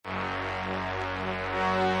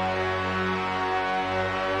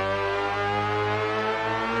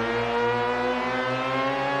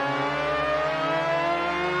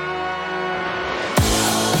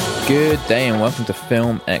Good day and welcome to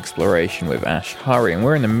Film Exploration with Ash Hurry, and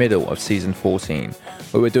we're in the middle of season 14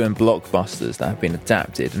 where we're doing blockbusters that have been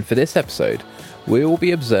adapted, and for this episode we will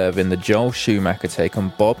be observing the Joel Schumacher take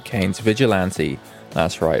on Bob Kane's Vigilante.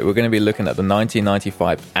 That's right, we're going to be looking at the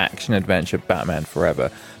 1995 action-adventure Batman Forever,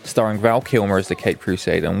 starring Val Kilmer as the Caped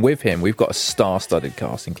Crusader, and with him we've got a star-studded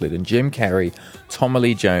cast including Jim Carrey, Tommy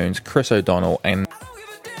Lee Jones, Chris O'Donnell, and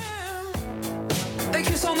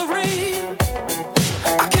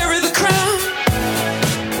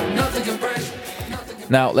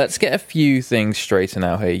now, let's get a few things straightened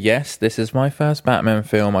out here. Yes, this is my first Batman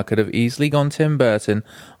film. I could have easily gone Tim Burton.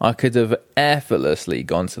 I could have effortlessly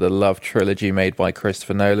gone to the Love trilogy made by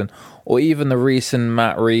Christopher Nolan, or even the recent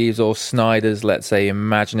Matt Reeves or Snyder's, let's say,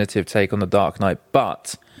 imaginative take on The Dark Knight.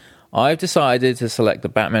 But I've decided to select the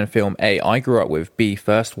Batman film A, I grew up with, B,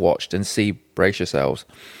 first watched, and C, brace yourselves,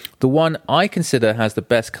 the one I consider has the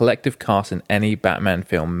best collective cast in any Batman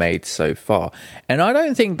film made so far. And I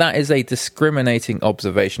don't think that is a discriminating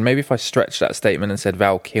observation. Maybe if I stretched that statement and said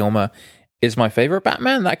Val Kilmer is my favourite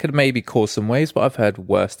Batman, that could maybe cause some waves, but I've heard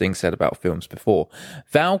worse things said about films before.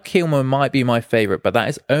 Val Kilmer might be my favourite, but that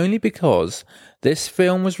is only because this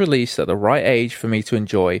film was released at the right age for me to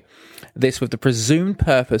enjoy this, with the presumed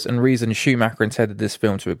purpose and reason Schumacher intended this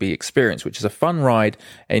film to be experienced, which is a fun ride,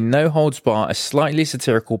 a no-holds-bar, a slightly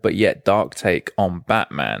satirical but yet dark take on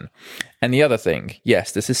Batman. And the other thing,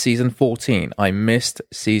 yes, this is season 14. I missed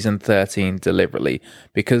season 13 deliberately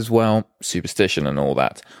because, well, superstition and all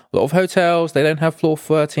that. A lot of hotels, they don't have floor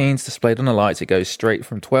 13s displayed on the lights. It goes straight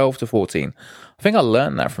from 12 to 14. I think I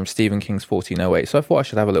learned that from Stephen King's 1408, so I thought I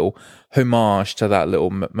should have a little homage to that little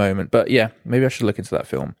moment. But yeah, maybe I should look into that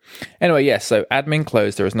film. Anyway, yes, so admin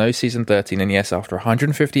closed. There is no season 13, and yes, after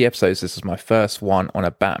 150 episodes, this is my first one on a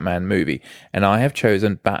Batman movie, and I have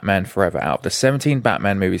chosen Batman Forever. Out of the 17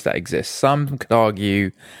 Batman movies that exist, some could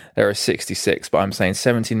argue there are 66, but I'm saying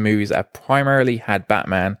 17 movies that have primarily had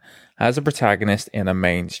Batman as a protagonist in a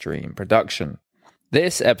mainstream production.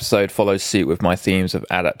 This episode follows suit with my themes of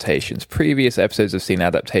adaptations. Previous episodes have seen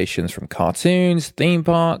adaptations from cartoons, theme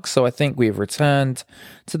parks, so I think we've returned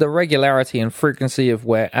to the regularity and frequency of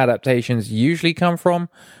where adaptations usually come from,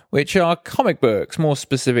 which are comic books, more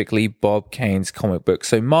specifically Bob Kane's comic books.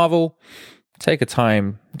 So Marvel, take a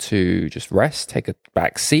time to just rest, take a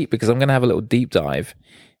back seat, because I'm going to have a little deep dive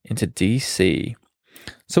into DC.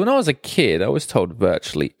 So when I was a kid, I was told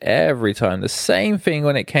virtually every time the same thing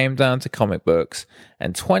when it came down to comic books.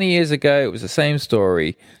 And 20 years ago, it was the same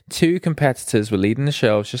story. Two competitors were leading the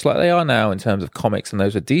shelves just like they are now in terms of comics, and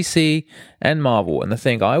those were DC and Marvel. And the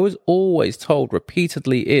thing I was always told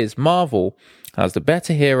repeatedly is Marvel has the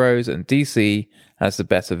better heroes and DC has the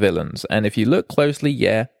better villains. And if you look closely,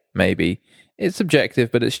 yeah, maybe. It's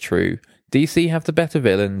subjective, but it's true. DC have the better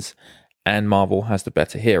villains and Marvel has the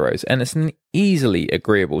better heroes. And it's an easily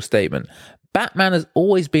agreeable statement. Batman has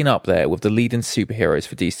always been up there with the leading superheroes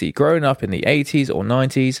for DC, growing up in the 80s or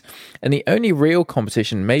 90s, and the only real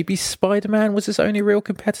competition, maybe Spider-Man was his only real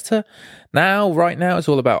competitor. Right now, it's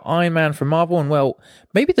all about Iron Man from Marvel, and well,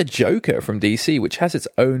 maybe the Joker from DC, which has its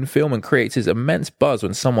own film and creates this immense buzz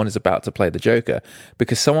when someone is about to play the Joker,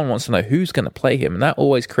 because someone wants to know who's going to play him, and that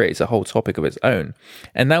always creates a whole topic of its own.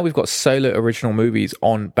 And now we've got solo original movies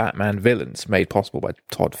on Batman villains, made possible by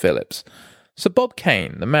Todd Phillips. So Bob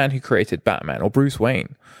Kane, the man who created Batman, or Bruce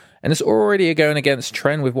Wayne, and it's already going against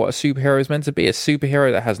trend with what a superhero is meant to be. A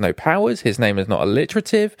superhero that has no powers, his name is not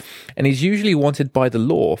alliterative, and he's usually wanted by the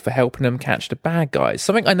law for helping him catch the bad guys.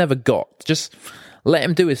 Something I never got. Just let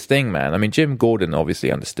him do his thing, man. I mean, Jim Gordon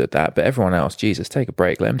obviously understood that, but everyone else, Jesus, take a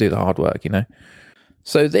break. Let him do the hard work, you know?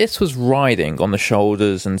 So this was riding on the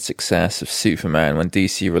shoulders and success of Superman when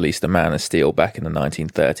DC released The Man of Steel back in the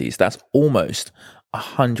 1930s. That's almost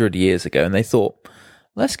 100 years ago, and they thought,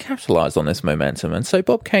 let's capitalize on this momentum. And so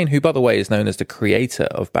Bob Kane, who by the way is known as the creator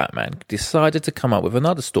of Batman, decided to come up with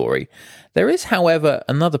another story. There is, however,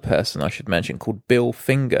 another person I should mention called Bill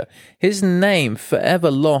Finger. His name forever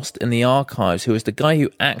lost in the archives, who is the guy who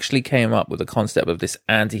actually came up with the concept of this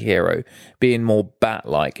anti-hero being more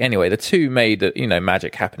bat-like. Anyway, the two made,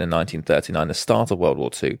 magic happen in 1939, the start of World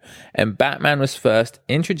War II. And Batman was first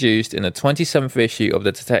introduced in the 27th issue of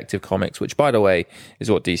the Detective Comics, which, by the way, is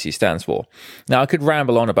what DC stands for. Now, I could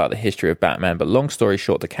ramble on about the history of Batman, but long story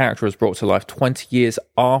short, the character was brought to life 20 years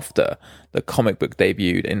after the comic book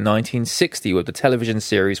debuted in 1960 with the television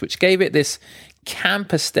series, which gave it this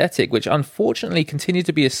camp aesthetic, which unfortunately continued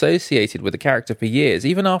to be associated with the character for years,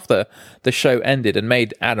 even after the show ended, and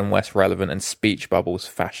made Adam West relevant and speech bubbles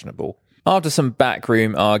fashionable. After some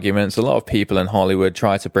backroom arguments, a lot of people in Hollywood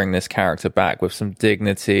tried to bring this character back with some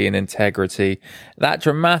dignity and integrity. That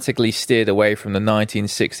dramatically steered away from the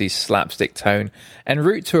 1960s slapstick tone and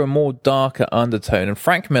route to a more darker undertone. And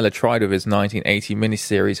Frank Miller tried with his 1980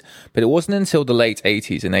 miniseries, but it wasn't until the late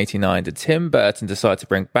 80s in 89 that Tim Burton decided to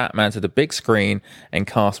bring Batman to the big screen and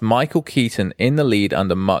cast Michael Keaton in the lead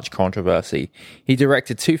under much controversy. He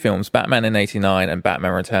directed 2 films, Batman in 89 and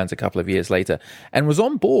Batman Returns a couple of years later, and was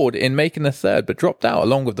on board in making the third, but dropped out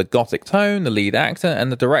along with the gothic tone, the lead actor,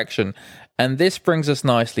 and the direction. And this brings us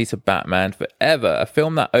nicely to Batman Forever, a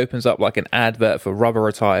film that opens up like an advert for rubber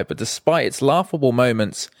attire, but despite its laughable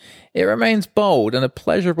moments, it remains bold and a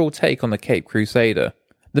pleasurable take on the Caped Crusader.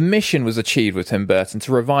 The mission was achieved with Tim Burton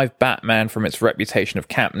to revive Batman from its reputation of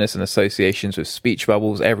campness and associations with speech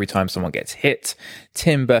bubbles every time someone gets hit.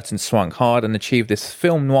 Tim Burton swung hard and achieved this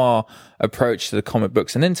film noir approach to the comic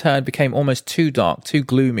books, and in turn became almost too dark, too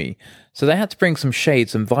gloomy. So they had to bring some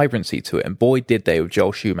shades and vibrancy to it, and boy did they with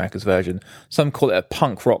Joel Schumacher's version. Some call it a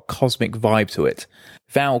punk rock cosmic vibe to it.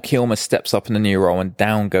 Val Kilmer steps up in the new role, and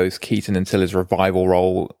down goes Keaton until his revival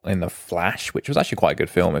role in The Flash, which was actually quite a good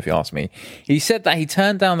film if you ask me. He said that he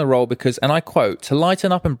turned down the role because, and I quote, "to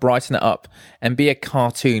lighten up and brighten it up and be a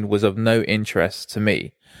cartoon was of no interest to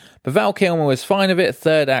me." But Val Kilmer was fine with it,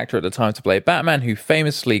 third actor at the time to play Batman, who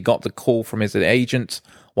famously got the call from his agent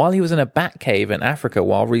while he was in a bat cave in Africa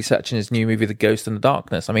while researching his new movie The Ghost in the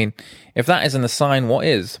Darkness. I mean, if that isn't a sign, what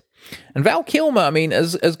is? And Val Kilmer, I mean,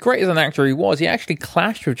 as great as an actor he was, he actually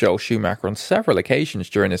clashed with Joel Schumacher on several occasions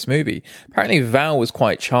during this movie. Apparently Val was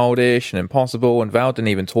quite childish and impossible, and Val didn't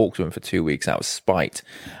even talk to him for 2 weeks out of spite.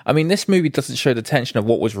 I mean, this movie doesn't show the tension of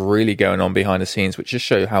what was really going on behind the scenes, which just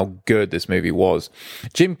show how good this movie was.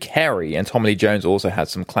 Jim Carrey and Tommy Lee Jones also had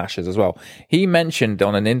some clashes as well. He mentioned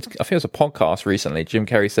on I think it was a podcast recently, Jim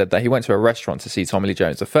Carrey said that he went to a restaurant to see Tommy Lee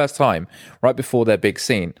Jones the first time, right before their big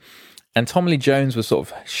scene. And Tommy Lee Jones was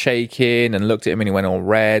sort of shaking and looked at him and he went all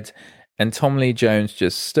red. And Tommy Lee Jones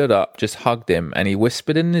just stood up, just hugged him, and he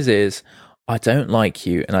whispered in his ears, "I don't like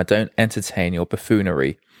you and I don't entertain your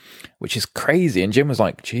buffoonery," which is crazy. And Jim was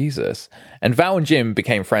like, Jesus. And Val and Jim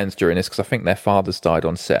became friends during this because I think their fathers died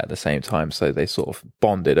on set at the same time. So they sort of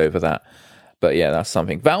bonded over that. But yeah, that's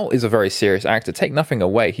something. Val is a very serious actor. Take nothing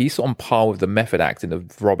away. He's on par with the method acting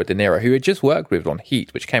of Robert De Niro, who had just worked with on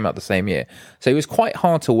Heat, which came out the same year. So he was quite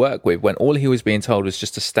hard to work with when all he was being told was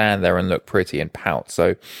just to stand there and look pretty and pout.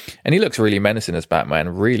 So, and he looks really menacing as Batman,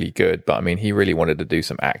 really good. But I mean, he really wanted to do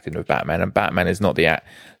some acting with Batman. And Batman is not the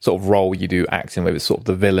sort of role you do acting with. It's sort of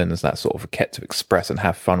the villains that sort of get to express and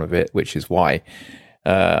have fun with it, which is why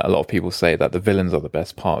a lot of people say that the villains are the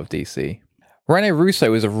best part of DC. Rene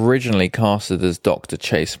Russo was originally casted as Dr.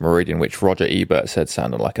 Chase Meridian, which Roger Ebert said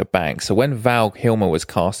sounded like a bank. So when Val Kilmer was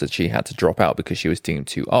casted, she had to drop out because she was deemed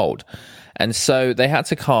too old. And so they had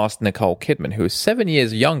to cast Nicole Kidman, who was 7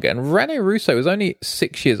 years younger. And Rene Russo was only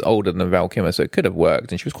 6 years older than Val Kilmer, so it could have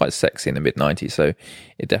worked. And she was quite sexy in the mid-90s, so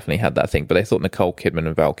it definitely had that thing. But they thought Nicole Kidman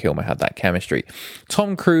and Val Kilmer had that chemistry.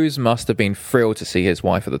 Tom Cruise must have been thrilled to see his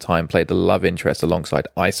wife at the time play the love interest alongside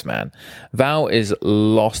Iceman. Val is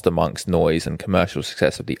lost amongst noise and commercial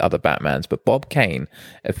success of the other Batmans, but Bob Kane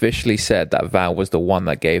officially said that Val was the one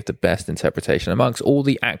that gave the best interpretation amongst all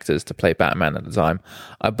the actors to play Batman at the time.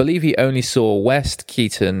 I believe he only saw West,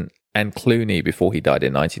 Keaton, and Clooney before he died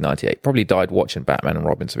in 1998. Probably died watching Batman and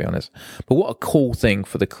Robin, to be honest. But what a cool thing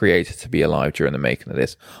for the creator to be alive during the making of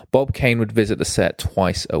this. Bob Kane would visit the set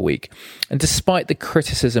twice a week. And despite the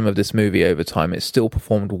criticism of this movie over time, it still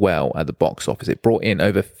performed well at the box office. It brought in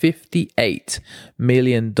over $58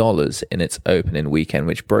 million in its opening weekend,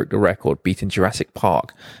 which broke the record, beating Jurassic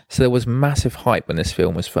Park. So there was massive hype when this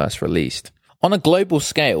film was first released. On a global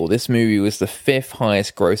scale, this movie was the 5th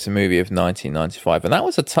highest grossing movie of 1995, and that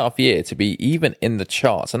was a tough year to be even in the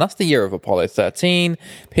charts. And that's the year of Apollo 13,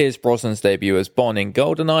 Pierce Brosnan's debut as Bond in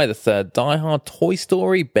GoldenEye, the third Die Hard, Toy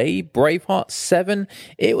Story, Babe, Braveheart, Seven.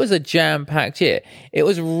 It was a jam-packed year. It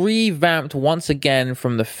was revamped once again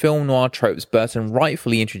from the film noir tropes Burton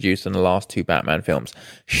rightfully introduced in the last 2 Batman films.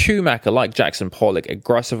 Schumacher, like Jackson Pollock,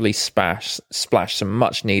 aggressively splashed some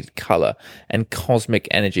much-needed colour and cosmic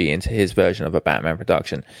energy into his version of a Batman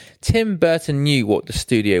production. Tim Burton knew what the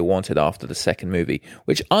studio wanted after the second movie,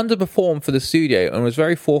 which underperformed for the studio, and was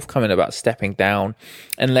very forthcoming about stepping down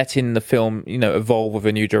and letting the film, evolve with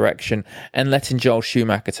a new direction and letting Joel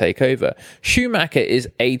Schumacher take over. Schumacher is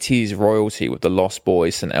 80s royalty with The Lost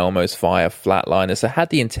Boys, St. Elmo's Fire, Flatliners, so had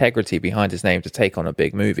the integrity behind his name to take on a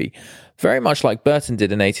big movie. Very much like Burton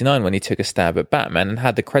did in 89 when he took a stab at Batman, and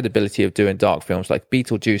had the credibility of doing dark films like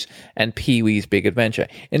Beetlejuice and Pee-wee's Big Adventure.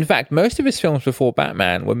 In fact, most of his films before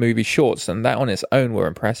Batman were movie shorts, and that on its own were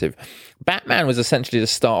impressive. Batman was essentially the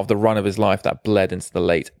start of the run of his life that bled into the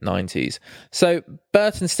late 90s. So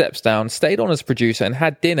Burton steps down, stayed on as producer, and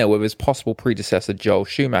had dinner with his possible predecessor, Joel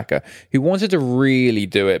Schumacher, who wanted to really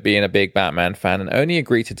do it, being a big Batman fan, and only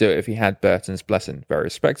agreed to do it if he had Burton's blessing. Very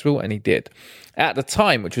respectable, and he did. At the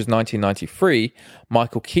time, which was 1993,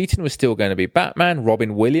 Michael Keaton was still going to be Batman.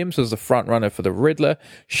 Robin Williams was the frontrunner for the Riddler.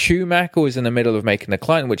 Schumacher was in the middle of making The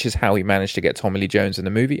Client, which is how he managed to get Tommy Lee Jones in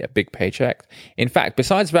the movie, a big paycheck. In fact,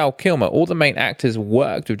 besides Val Kilmer, all the main actors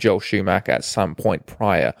worked with Joel Schumacher at some point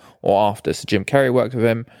prior or after. So Jim Carrey worked with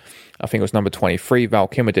him. I think it was number 23. Val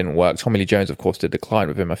Kilmer didn't work. Tommy Lee Jones, of course, did The Client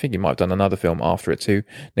with him. I think he might have done another film after it too.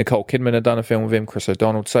 Nicole Kidman had done a film with him, Chris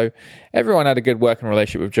O'Donnell. So everyone had a good working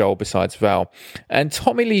relationship with Joel besides Val. And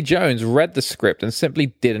Tommy Lee Jones read the script and simply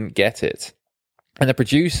didn't get it. And the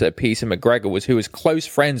producer, Peter McGregor, who was close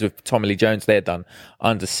friends with Tommy Lee Jones. They had done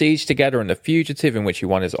Under Siege together and The Fugitive, in which he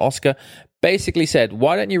won his Oscar, basically said,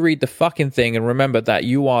 why don't you read the fucking thing and remember that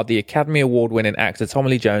you are the Academy Award-winning actor Tommy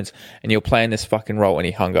Lee Jones and you're playing this fucking role. And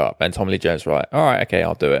he hung up. And Tommy Lee Jones was like, all right, okay,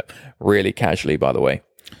 I'll do it. Really casually, by the way.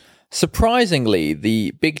 Surprisingly,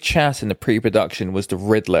 the big chat in the pre-production was the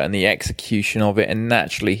Riddler and the execution of it, and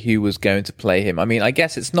naturally who was going to play him. I mean, I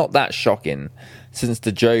guess it's not that shocking, since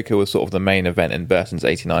the Joker was sort of the main event in Burton's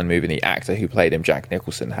 89 movie, and the actor who played him, Jack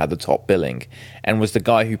Nicholson, had the top billing, and was the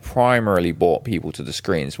guy who primarily brought people to the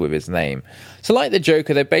screens with his name. So like the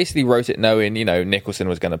Joker, they basically wrote it knowing, Nicholson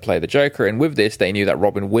was going to play the Joker, and with this, they knew that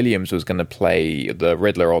Robin Williams was going to play the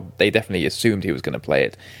Riddler, or they definitely assumed he was going to play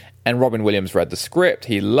it. And Robin Williams read the script,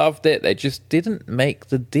 he loved it, they just didn't make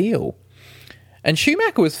the deal. And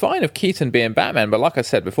Schumacher was fine of Keaton being Batman, but like I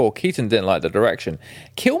said before, Keaton didn't like the direction.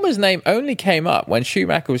 Kilmer's name only came up when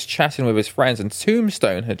Schumacher was chatting with his friends and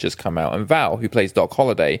Tombstone had just come out, and Val, who plays Doc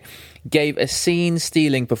Holliday, gave a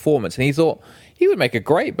scene-stealing performance, and he thought he would make a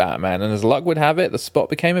great Batman, and as luck would have it, the spot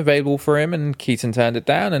became available for him, and Keaton turned it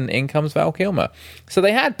down, and in comes Val Kilmer. So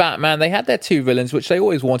they had Batman, they had their two villains, which they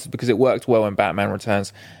always wanted because it worked well in Batman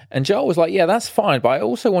Returns, and Joel was like, yeah, that's fine, but I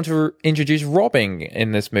also want to introduce Robin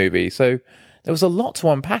in this movie, so there was a lot to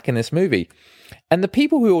unpack in this movie. And the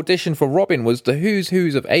people who auditioned for Robin was the who's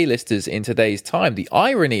who's of A-listers in today's time. The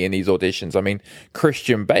irony in these auditions, I mean,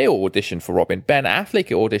 Christian Bale auditioned for Robin, Ben Affleck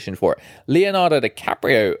auditioned for it, Leonardo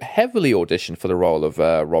DiCaprio heavily auditioned for the role of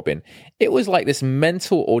Robin. It was like this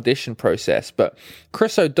mental audition process, but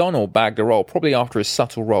Chris O'Donnell bagged the role, probably after his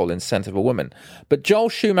subtle role in Scent of a Woman. But Joel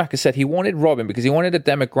Schumacher said he wanted Robin because he wanted a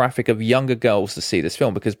demographic of younger girls to see this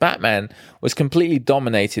film, because Batman was completely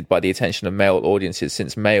dominated by the attention of male audiences,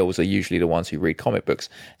 since males are usually the ones who read comic books.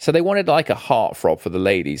 So they wanted like a heartthrob for the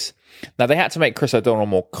ladies. Now they had to make Chris O'Donnell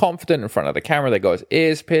more confident in front of the camera. They got his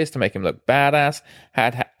ears pierced to make him look badass,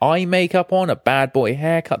 had eye makeup on, a bad boy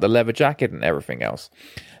haircut, the leather jacket, and everything else.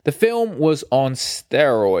 The film was on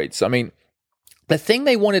steroids. I mean, the thing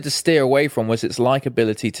they wanted to steer away from was its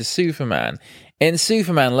likability to Superman. In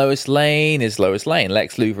Superman, Lois Lane is Lois Lane.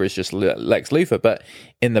 Lex Luthor is just Lex Luthor. But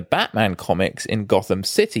in the Batman comics in Gotham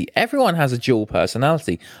City, everyone has a dual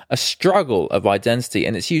personality, a struggle of identity,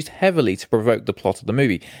 and it's used heavily to provoke the plot of the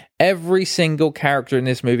movie. Every single character in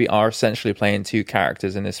this movie are essentially playing two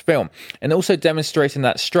characters in this film, and also demonstrating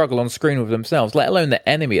that struggle on screen with themselves, let alone the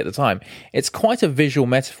enemy at the time. It's quite a visual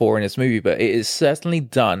metaphor in this movie, but it is certainly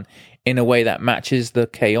done in a way that matches the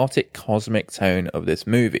chaotic cosmic tone of this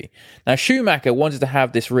movie. Now, Schumacher wanted to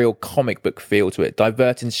have this real comic book feel to it,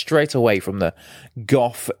 diverting straight away from the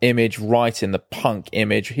goth image right in the punk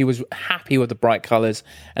image. He was happy with the bright colours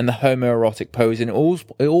and the homoerotic posing,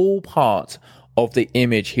 all part of the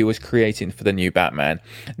image he was creating for the new Batman.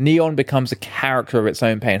 Neon becomes a character of its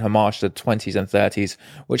own, paying homage to the 20s and 30s,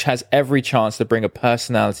 which has every chance to bring a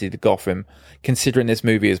personality to Gotham, considering this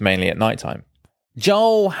movie is mainly at nighttime.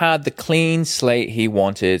 Joel had the clean slate he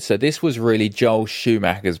wanted, so this was really Joel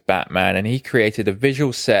Schumacher's Batman, and he created a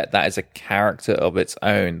visual set that is a character of its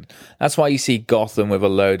own. That's why you see Gotham with a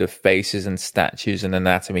load of faces and statues and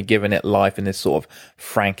anatomy, giving it life in this sort of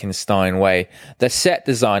Frankenstein way. The set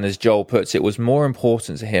design, as Joel puts it, was more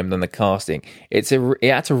important to him than the casting. It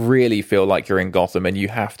had to really feel like you're in Gotham, and you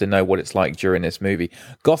have to know what it's like during this movie.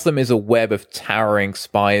 Gotham is a web of towering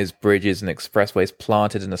spires, bridges, and expressways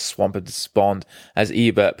planted in a swamp of despond. As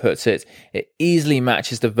Ebert puts it, it easily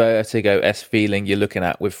matches the Vertigo-esque feeling you're looking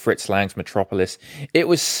at with Fritz Lang's Metropolis. It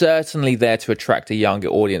was certainly there to attract a younger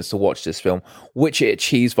audience to watch this film, which it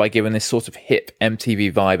achieves by giving this sort of hip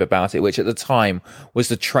MTV vibe about it, which at the time was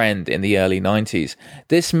the trend in the early 90s.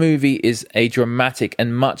 This movie is a dramatic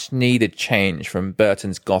and much needed change from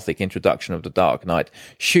Burton's gothic introduction of The Dark Knight.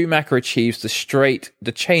 Schumacher achieves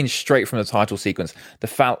the change straight from the title sequence, the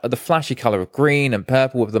flashy colour of green and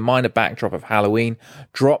purple with the minor backdrop of Halloween Halloween,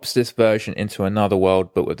 drops this version into another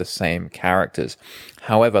world but with the same characters.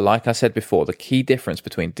 However, like I said before, the key difference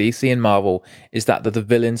between DC and Marvel is that the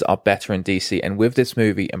villains are better in DC, and with this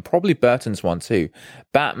movie, and probably Burton's one too,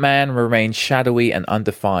 Batman remains shadowy and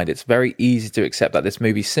undefined. It's very easy to accept that this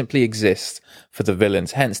movie simply exists for the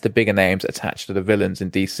villains, hence the bigger names attached to the villains in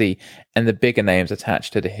DC and the bigger names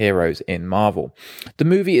attached to the heroes in Marvel. The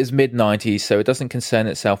movie is mid-90s, so it doesn't concern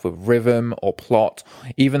itself with rhythm or plot,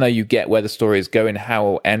 even though you get where the story is going, how it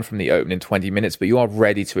will end from the opening 20 minutes, but you are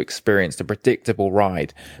ready to experience the predictable ride.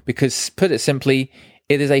 Because, put it simply,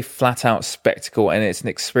 it is a flat-out spectacle, and it's an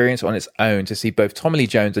experience on its own to see both Tommy Lee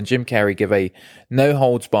Jones and Jim Carrey give a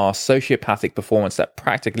no-holds-barred sociopathic performance that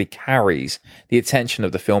practically carries the attention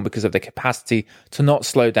of the film because of their capacity to not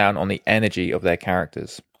slow down on the energy of their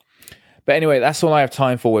characters. But anyway, that's all I have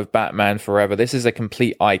time for with Batman Forever. This is a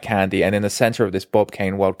complete eye candy, and in the center of this Bob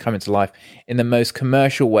Kane world coming to life in the most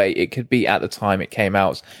commercial way it could be at the time it came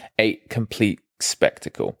out, a complete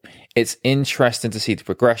spectacle. It's interesting to see the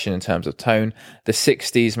progression in terms of tone. The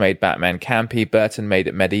 60s made Batman campy, Burton made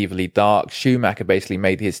it medievally dark, Schumacher basically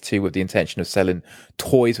made his too with the intention of selling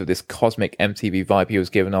toys with this cosmic MTV vibe he was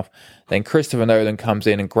giving off. Then Christopher Nolan comes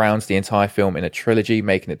in and grounds the entire film in a trilogy,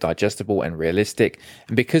 making it digestible and realistic.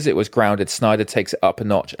 And because it was grounded, Snyder takes it up a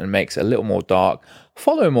notch and makes it a little more dark,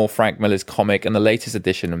 following more Frank Miller's comic, and the latest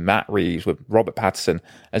edition of Matt Reeves with Robert Pattinson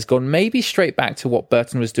has gone maybe straight back to what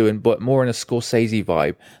Burton was doing, but more in a Scorsese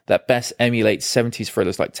vibe that best emulates 70s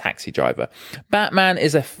thrillers like Taxi Driver. Batman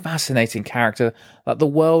is a fascinating character that the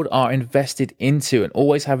world are invested into and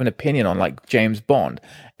always have an opinion on, like James Bond.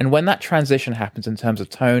 And when that transition happens in terms of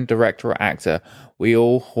tone, director, or actor, we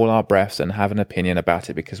all hold our breaths and have an opinion about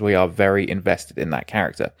it because we are very invested in that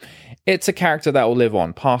character. It's a character that will live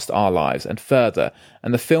on past our lives and further,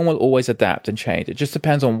 and the film will always adapt and change. It just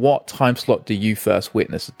depends on what time slot do you first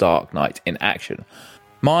witness The Dark Knight in action.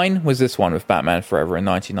 Mine was this one with Batman Forever in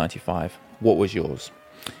 1995. What was yours?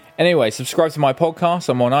 Anyway, subscribe to my podcast.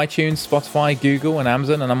 I'm on iTunes, Spotify, Google, and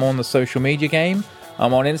Amazon, and I'm on the social media game.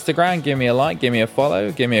 I'm on Instagram. Give me a like, give me a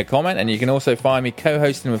follow, give me a comment, and you can also find me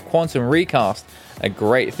co-hosting with Quantum Recast, a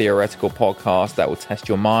great theoretical podcast that will test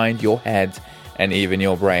your mind, your head, and even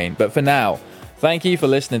your brain. But for now, thank you for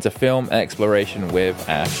listening to Film Exploration with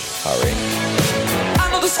Ash Curry.